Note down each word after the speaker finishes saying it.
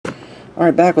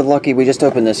Alright, back with Lucky. We just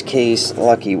opened this case.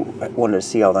 Lucky wanted to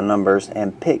see all the numbers,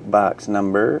 and pick box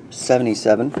number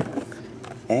 77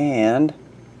 and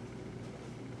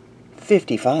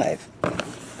 55.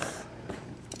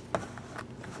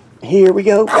 Here we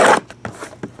go.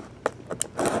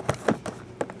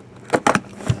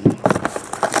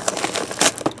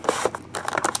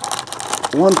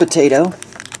 One potato.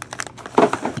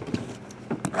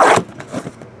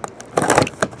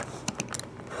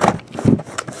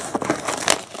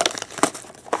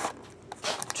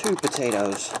 Two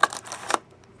potatoes.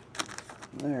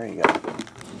 There you go.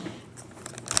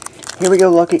 Here we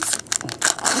go, Lucky.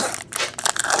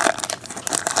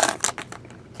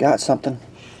 Got something.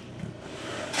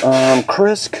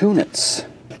 Chris Kunitz.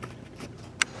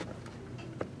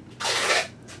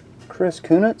 Chris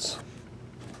Kunitz.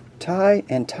 Ty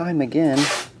and time again.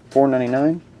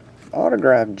 $4.99.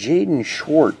 Autograph Jaden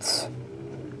Schwartz.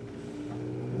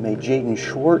 May Jaden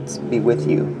Schwartz be with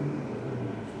you.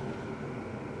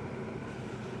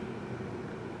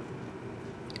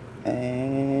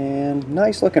 And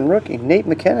nice looking rookie, Nate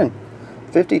McKinnon,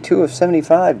 52 of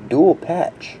 75, dual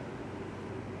patch.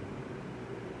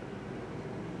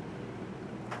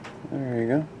 There you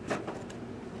go.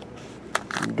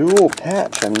 Dual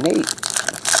patch of Nate.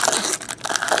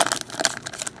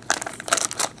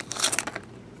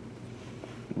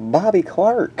 Bobby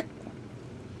Clark.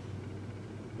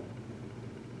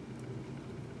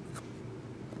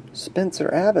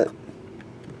 Spencer Abbott.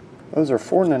 Those are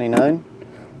 $4.99.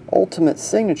 Ultimate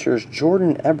Signatures,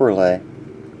 Jordan Eberle.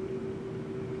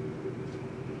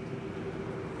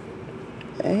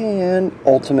 And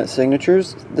Ultimate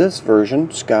Signatures, this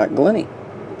version, Scott Glennie.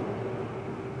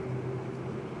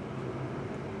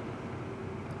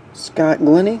 Scott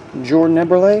Glennie, Jordan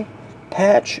Eberle,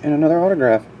 patch, and another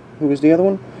autograph. Who was the other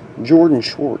one? Jordan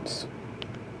Schwartz.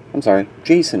 I'm sorry,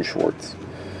 Jason Schwartz.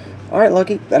 Alright,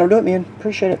 Lucky, that'll do it, man.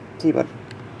 Appreciate it. See you, bud.